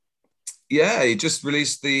Yeah, he just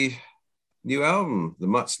released the new album, The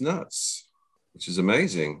Mutt's Nuts, which is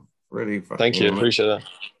amazing. Really Thank you, fucking appreciate that.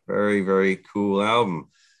 very, very cool album.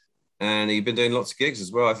 And you've been doing lots of gigs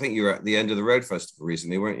as well. I think you were at the End of the Road Festival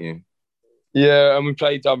recently, weren't you? Yeah, and we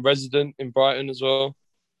played Resident in Brighton as well.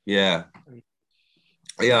 Yeah. And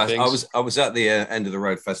Yeah, I things. was I was at the End of the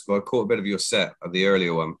Road Festival. I caught a bit of your set at the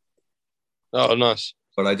earlier one, Oh, nice.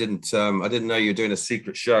 but I didn't know you were doing a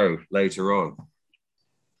secret show later on.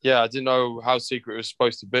 Yeah, I didn't know how secret it was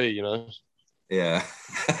supposed to be, you know. Yeah.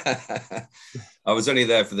 I was only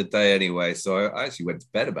there for the day anyway, so I actually went to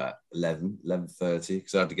bed about 11:30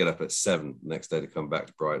 because I had to get up at 7 the next day to come back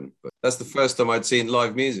to Brighton. But that's the first time I'd seen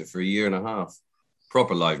live music for a year and a half.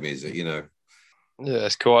 Proper live music, you know. Yeah,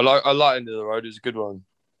 it's cool. I like End of the Road. It's a good one.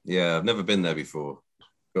 Yeah, I've never been there before.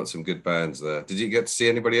 Got some good bands there. Did you get to see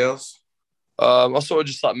anybody else? I sort of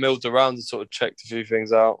just like milled around and sort of checked a few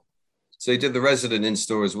things out. So you did the Resident in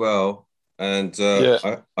store as well, and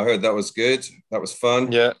Yeah, I heard that was good. That was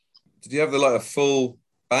fun. yeah, Did you have a full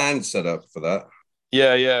band set up for that?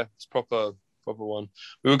 yeah. It's proper one.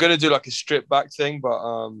 We were gonna do like a strip back thing, but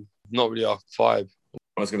not really our vibe.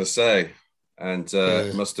 I was going to say, and Yeah.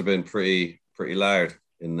 it must have been pretty loud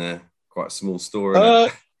in there. Quite a small store, isn't Uh,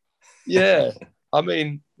 it? yeah. I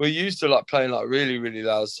mean, we're used to like playing like really, really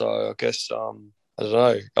loud. So I guess I don't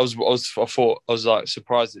know. I thought I was like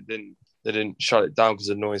surprised they didn't shut it down because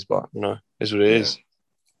of noise, but you know, it's what it Yeah. is.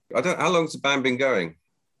 I don't. How long's the band been going?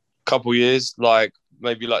 Couple years, like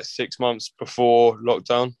maybe like 6 months before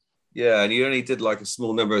lockdown. Yeah, and you only did like a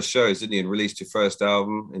small number of shows, didn't you? And released your first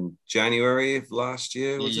album in January of last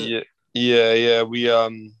year, was it? Yeah, yeah.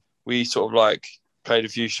 We sort of like played a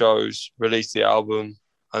few shows, released the album,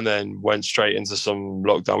 and then went straight into some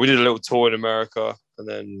lockdown. We did a little tour in America, and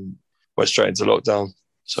then went straight into lockdown.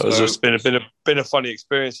 So it's So just been a funny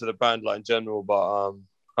experience for the band, like in general. But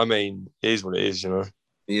I mean, it is what it is, you know.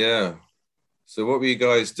 yeah. So what were you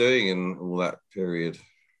guys doing in all that period?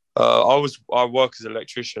 I work as an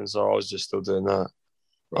electrician, so I was just still doing that.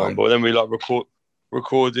 Right. But then we like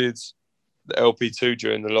recorded the LP2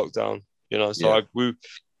 during the lockdown, you know. So Yeah. we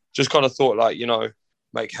just kind of thought like, you know,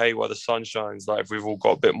 make hay while the sun shines. Like if we've all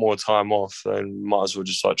got a bit more time off, then might as well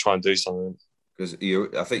just like try and do something. Because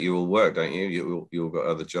I think you all work, don't you? You all got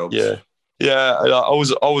other jobs. Yeah, yeah. I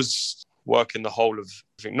was working the whole of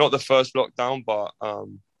I think not the first lockdown, but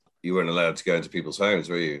You weren't allowed to go into people's homes,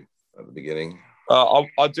 were you, at the beginning? I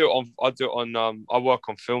work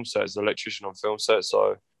on film sets, an electrician on film sets,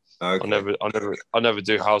 so Okay. I never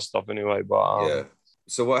do house stuff anyway. But Yeah.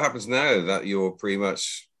 So what happens now that you're pretty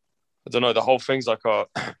much? I don't know. The whole thing's like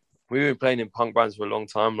we've been playing in punk bands for a long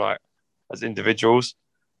time, like as individuals,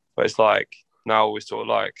 but it's like now we're sort of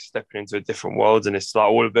like stepping into a different world, and it's like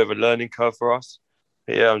all a bit of a learning curve for us.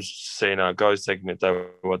 But yeah, I'm just seeing how it goes, taking it day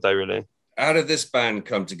by day, really. How did this band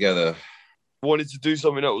come together? Wanted to do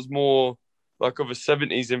something that was more like of a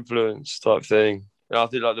 70s influence type thing. And I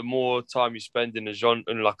think like the more time you spend in a genre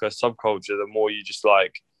and like a subculture, the more you just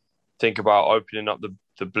like think about opening up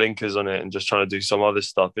the blinkers on it and just trying to do some other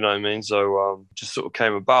stuff, you know what I mean? So just sort of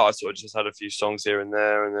came about. I sort of just had a few songs here and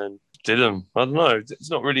there and then did them. I don't know.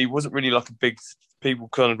 Wasn't really like a big, people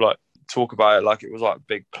kind of like talk about it like it was like a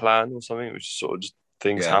big plan or something. It was just sort of just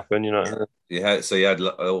things Yeah. happen, you know? You had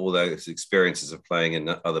all those experiences of playing in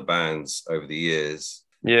other bands over the years.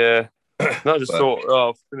 Yeah. And I just But thought, oh,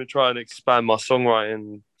 I'm going to try and expand my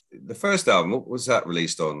songwriting. the first album, what was that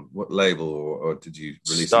released on? What label, or did you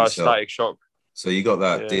release it yourself? Static Shock. So you got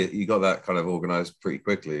that. Yeah. You got that kind of organized pretty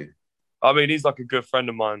quickly. I mean, he's like a good friend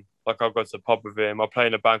of mine. Like I've got to the pub with him. I play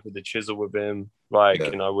in a band with the Chisel with him. Like,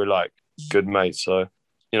 Yeah. you know, we're like good mates. So,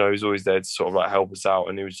 you know, he's always there to sort of like help us out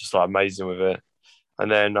and he was just like amazing with it.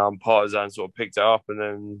 And then Partisan sort of picked it up and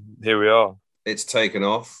then here we are. It's taken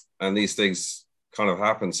off, and these things kind of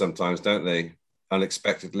happen sometimes, don't they?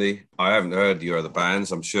 Unexpectedly. I haven't heard your other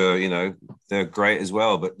bands. I'm sure you know they're great as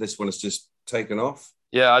well, but this one has just taken off.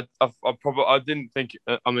 Yeah, I didn't think.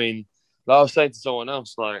 I mean, like I was saying to someone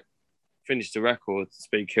else, like finished the record,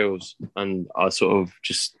 Speed Kills, and I sort of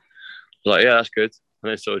just was like, yeah, that's good, and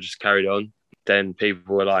then sort of just carried on. Then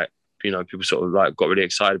people were like, you know, people sort of like got really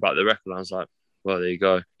excited about the record. And I was like, well, there you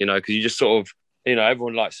go, you know, because you just sort of, you know,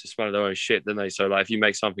 everyone likes to smell their own shit, don't they? So like, if you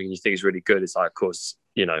make something and you think it's really good, it's like, of course,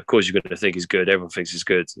 you know, of course you're going to think it's good. Everyone thinks it's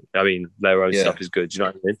good. I mean, their own Yeah. stuff is good. Do you know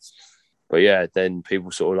what I mean? But yeah, then people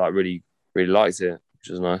sort of like really, really liked it, which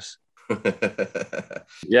was nice.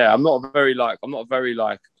 Yeah, I'm not very like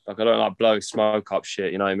I don't like blowing smoke up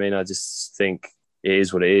shit, you know what I mean? I just think it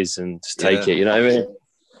is what it is and just take Yeah. it, you know what I mean?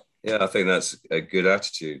 Yeah, I think that's a good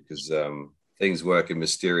attitude because Things work in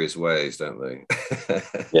mysterious ways, don't they?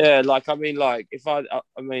 Yeah, like I mean, like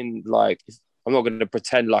I mean, like I'm not going to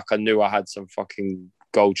pretend like I knew I had some fucking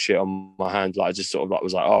gold shit on my hand. Like I just sort of like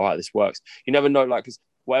was like, oh, right, this works. You never know, like 'cause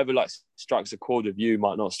whatever like strikes a chord with you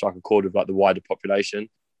might not strike a chord with like the wider population.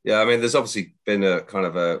 Yeah, I mean, there's obviously been a kind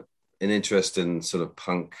of an interest in sort of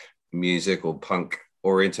punk music or punk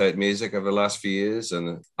oriented music over the last few years,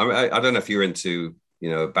 and I mean, I don't know if you're into, you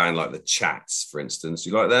know, a band like the Chats, for instance.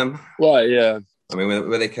 You like them? Right, yeah. I mean,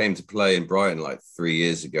 when they came to play in Brighton like 3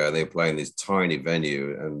 years ago, and they were playing this tiny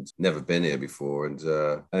venue and never been here before, and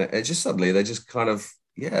it just suddenly they just kind of,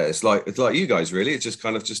 yeah, it's like you guys really. It just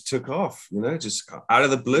kind of just took off, you know, just out of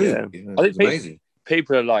the blue. Yeah. You know, I it's think amazing.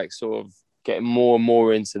 people are like sort of getting more and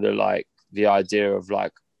more into the idea of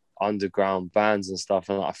like underground bands and stuff,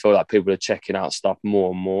 and I feel like people are checking out stuff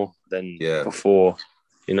more and more than before.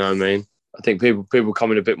 You know what I mean? I think people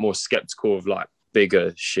becoming a bit more skeptical of like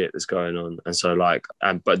bigger shit that's going on, and so like,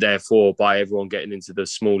 but therefore by everyone getting into the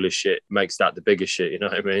smallest shit makes that the bigger shit. You know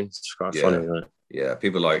what I mean? It's quite funny, right? Yeah,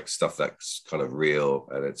 people like stuff that's kind of real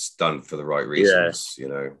and it's done for the right reasons.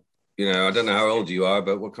 Yeah. I don't know how old you are,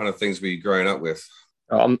 but what kind of things were you growing up with?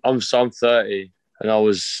 I'm 30, and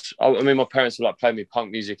I mean, my parents would like play me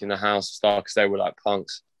punk music in the house and stuff because they were like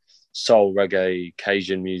punks, soul, reggae,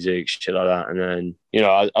 Cajun music, shit like that. And then, you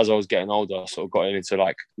know, as I was getting older, I sort of got into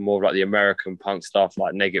like more of like the American punk stuff,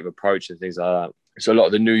 like Negative Approach and things like that. So a lot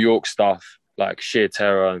of the New York stuff, like Sheer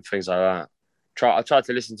Terror and things like that. I tried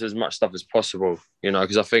to listen to as much stuff as possible, you know,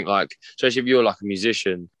 because I think like, especially if you're like a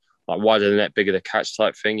musician, like wider the net, bigger the catch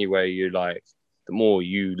type thingy, where you like, the more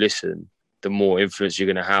you listen, the more influence you're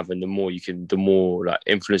going to have, and the more like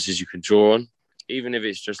influences you can draw on. Even if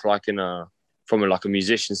it's just like from a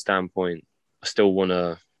musician standpoint, I still want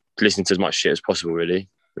to listen to as much shit as possible, really.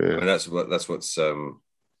 Yeah. And that's what's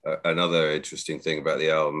another interesting thing about the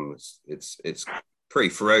album. It's pretty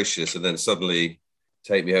ferocious, and then suddenly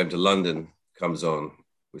Take Me Home to London comes on,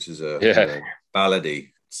 which is a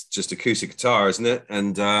ballady. It's just acoustic guitar, isn't it?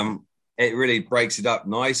 And it really breaks it up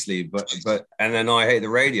nicely. But and then I Hate the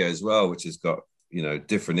Radio as well, which has got, you know,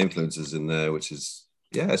 different influences in there, which is,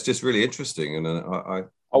 yeah, it's just really interesting. And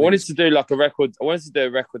I wanted to do like a record. I wanted to do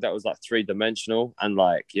a record that was like 3-dimensional, and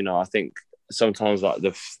like, you know, I think sometimes like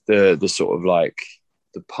the sort of like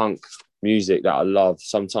the punk music that I love,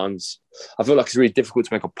 sometimes I feel like it's really difficult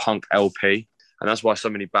to make a punk LP, and that's why so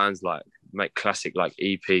many bands like make classic like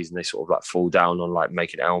EPs and they sort of like fall down on like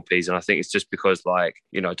making LPs. And I think it's just because, like,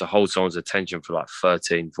 you know, to hold someone's attention for like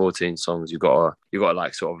 13, 14 songs, you gotta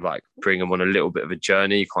like sort of like bring them on a little bit of a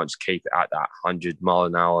journey. You can't just keep it at that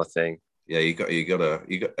 100-mile-an-hour thing. Yeah, you gotta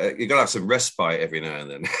have some respite every now and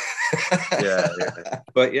then. yeah.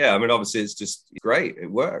 But yeah, I mean, obviously it's just great. It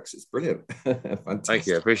works. It's brilliant. Fantastic. Thank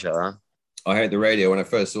you. I appreciate that. I Hate the Radio when I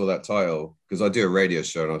first saw that title, because I do a radio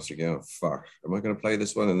show, and I was thinking, oh fuck, am I going to play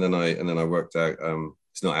this one? And then I worked out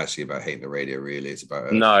it's not actually about hating the radio, really. It's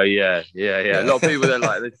about yeah. A lot of people, they're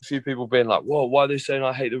like, there's a few people being like, whoa, why are they saying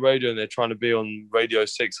I hate the radio? And they're trying to be on Radio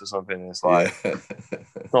 6 or something. And it's like,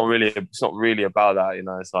 it's not really about that, you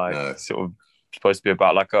know. It's like sort of supposed to be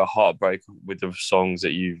about like a heartbreak with the songs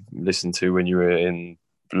that you listened to when you were in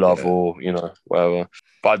love or, you know, whatever.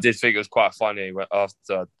 But I did think it was quite funny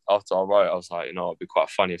after I wrote it. I was like, you know, it'd be quite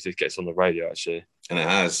funny if this gets on the radio, actually. And it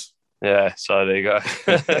has. Yeah, so there you go.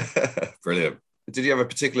 Brilliant. Did you have a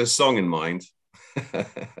particular song in mind?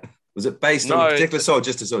 Was it based on a particular song,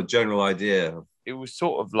 just a sort of general idea? It was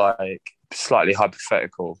sort of like slightly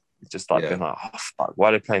hypothetical. Just like being like, oh, fuck, why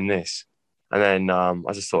are they playing this? And then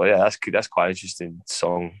I just thought, that's quite an interesting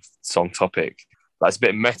song topic. Like, it's a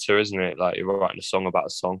bit meta, isn't it? Like, you're writing a song about a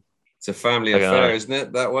song. It's a family affair, isn't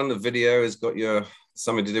it? That one, the video has got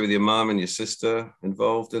something to do with your mum and your sister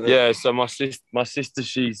involved in it. Yeah, so my sister,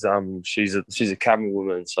 she's a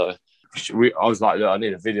camerawoman. So I was like, look, I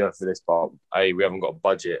need a video for this, but A, we haven't got a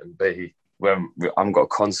budget, and B, we haven't got a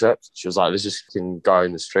concept. She was like, let's just go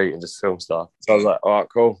in the street and just film stuff. So I was like, all right,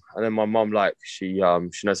 cool. And then my mum, like, she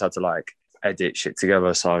knows how to like edit shit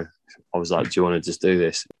together. So I was like, do you want to just do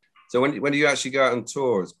this? So when do you actually go out on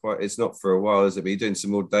tour? It's not for a while, is it? But you're doing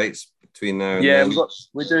some more dates between now and then? Yeah,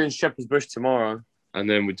 we're doing Shepherd's Bush tomorrow, and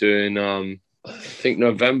then we're doing I think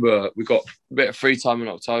November. We've got a bit of free time in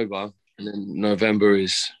October, and then November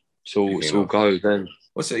it's all go then.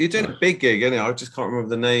 What's it? You're doing a big gig, isn't it? I just can't remember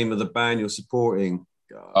the name of the band you're supporting.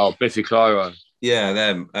 Oh, Biffy Clyro. Yeah,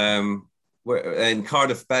 them. In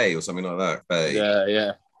Cardiff Bay or something like that. Bay.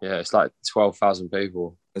 Yeah. It's like 12,000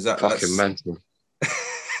 people. Is that fucking mental?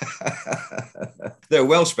 They're a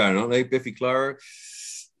Welsh band, aren't they? Biffy Clyro.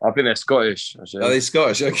 I think they're Scottish. Actually. Are they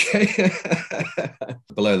Scottish? Okay.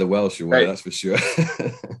 Below the Welsh away, that's for sure.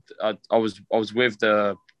 I was with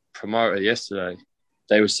the promoter yesterday.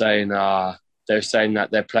 They were saying that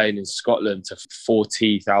they're playing in Scotland to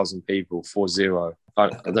 40,000 people, 40. I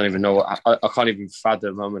don't even know I can't even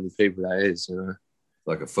fathom how many people that is. You know,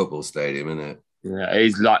 like a football stadium, isn't it? Yeah,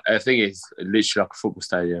 it's like, I think it's literally like a football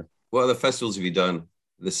stadium. What other festivals have you done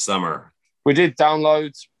this summer? We did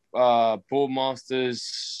Downloads,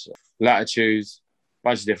 Boardmasters, Latitudes, a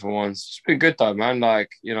bunch of different ones. It's been good though, man. Like,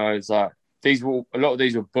 you know, it's like a lot of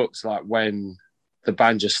these were books like when the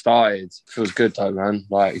band just started. Feels good though, man.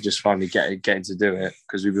 Like just finally getting to do it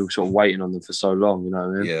because we've been sort of waiting on them for so long. You know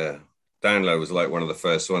what I mean? Yeah, Download was like one of the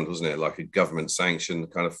first ones, wasn't it? Like a government-sanctioned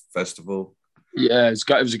kind of festival. Yeah, it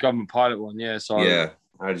was a government pilot one. Yeah, so yeah.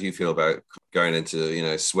 How do you feel about going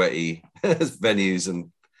into sweaty venues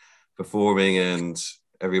and performing and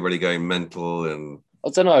everybody going mental? And I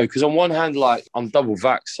don't know, because on one hand, like I'm double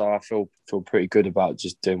vaxxed, so I feel pretty good about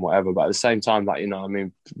just doing whatever. But at the same time, like, you know, I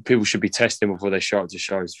mean, people should be testing before they show up to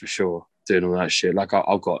shows for sure, doing all that shit. Like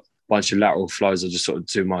I've got a bunch of lateral flows I just sort of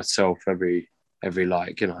do myself every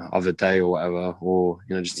like, you know, other day or whatever, or,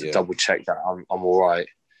 you know, just to double check that I'm all right.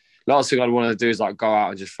 Last thing I'd want to do is like go out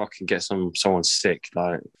and just fucking get someone sick.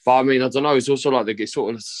 Like, but I mean, I don't know. It's also like it's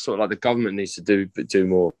sort of like the government needs to do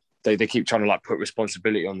more. They keep trying to like put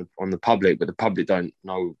responsibility on the public, but the public don't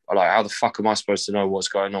know. Like, how the fuck am I supposed to know what's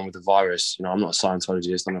going on with the virus? You know, I'm not a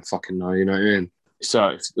Scientologist. I don't fucking know. You know what I mean? So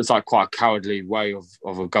it's like quite a cowardly way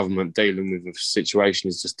of a government dealing with a situation,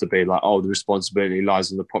 is just to be like, oh, the responsibility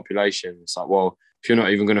lies on the population. It's like, well, if you're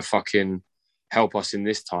not even going to fucking help us in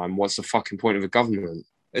this time, what's the fucking point of a government?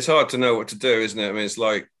 It's hard to know what to do, isn't it? I mean, it's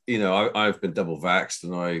like, you know, I've been double vaxxed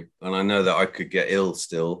and I know that I could get ill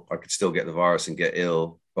still. I could still get the virus and get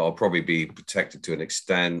ill, but I'll probably be protected to an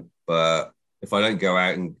extent. But if I don't go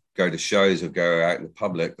out and go to shows or go out in the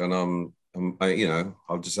public, then I'll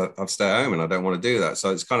stay at home, and I don't want to do that.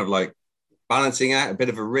 So it's kind of like balancing out a bit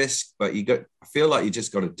of a risk, but I feel like you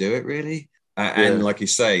just got to do it really. And like you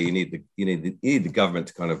say, you need the government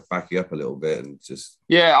to kind of back you up a little bit and just.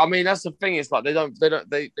 Yeah, I mean, that's the thing. It's like they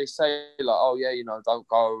say like, oh yeah, you know, don't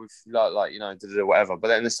go if like you know, whatever. But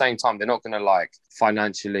then at the same time, they're not going to like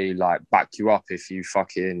financially like back you up if you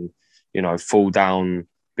fucking, you know, fall down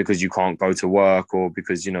because you can't go to work or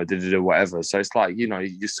because, you know, whatever. So it's like, you know,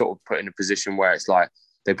 you're sort of put in a position where it's like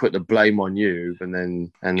they put the blame on you, and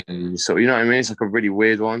then sort of, you know what I mean? It's like a really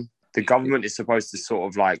weird one. The government is supposed to sort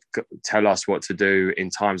of like tell us what to do in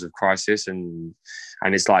times of crisis, and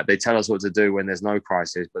it's like they tell us what to do when there's no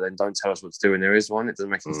crisis, but then don't tell us what to do when there is one. It doesn't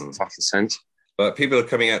make any fucking sense. But people are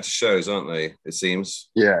coming out to shows, aren't they? It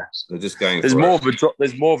seems. Yeah, they're just going. There's more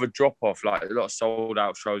of a drop off. Like a lot of sold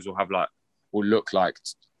out shows will look like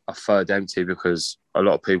a third empty because a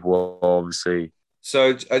lot of people are obviously.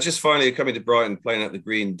 So I just finally coming to Brighton, playing at the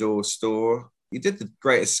Green Door store. You did the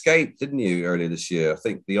Great Escape, didn't you, earlier this year? I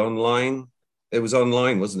think it was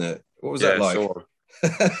online, wasn't it? What was that like? Sure.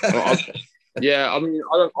 Yeah, I mean,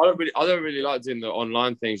 I don't really like doing the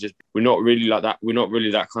online things. Just we're not really like that. We're not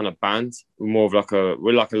really that kind of band. We're like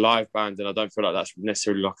a live band, and I don't feel like that's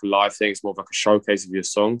necessarily like a live thing. It's more of like a showcase of your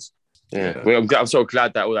songs. Yeah. I'm sort of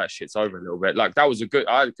glad that all that shit's over a little bit. Like I had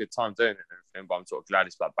a good time doing it and everything, but I'm sort of glad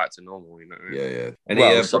it's like back to normal. You know what I mean?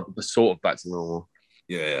 Yeah. Sort of back to normal.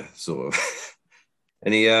 Yeah, sort of.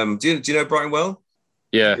 Any do you know Brighton well?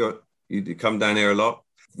 Yeah. You come down here a lot,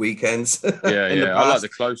 weekends. Yeah. I like the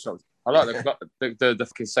clothes shops. I like the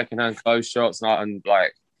fucking secondhand clothes shops, and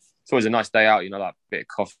like it's always a nice day out. You know, like a bit of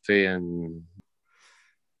coffee and.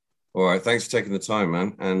 All right, thanks for taking the time,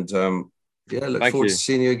 man, and look forward to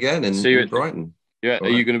seeing you again in Brighton. Yeah, are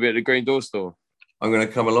you going to be at the Green Door store? I'm going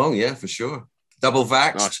to come along. Yeah, for sure. Double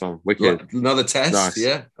vaxxed. Nice one. Wicked. Another test. Nice.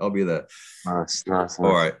 Yeah, I'll be there. Nice.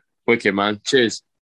 All right. Wicked, man. Cheers.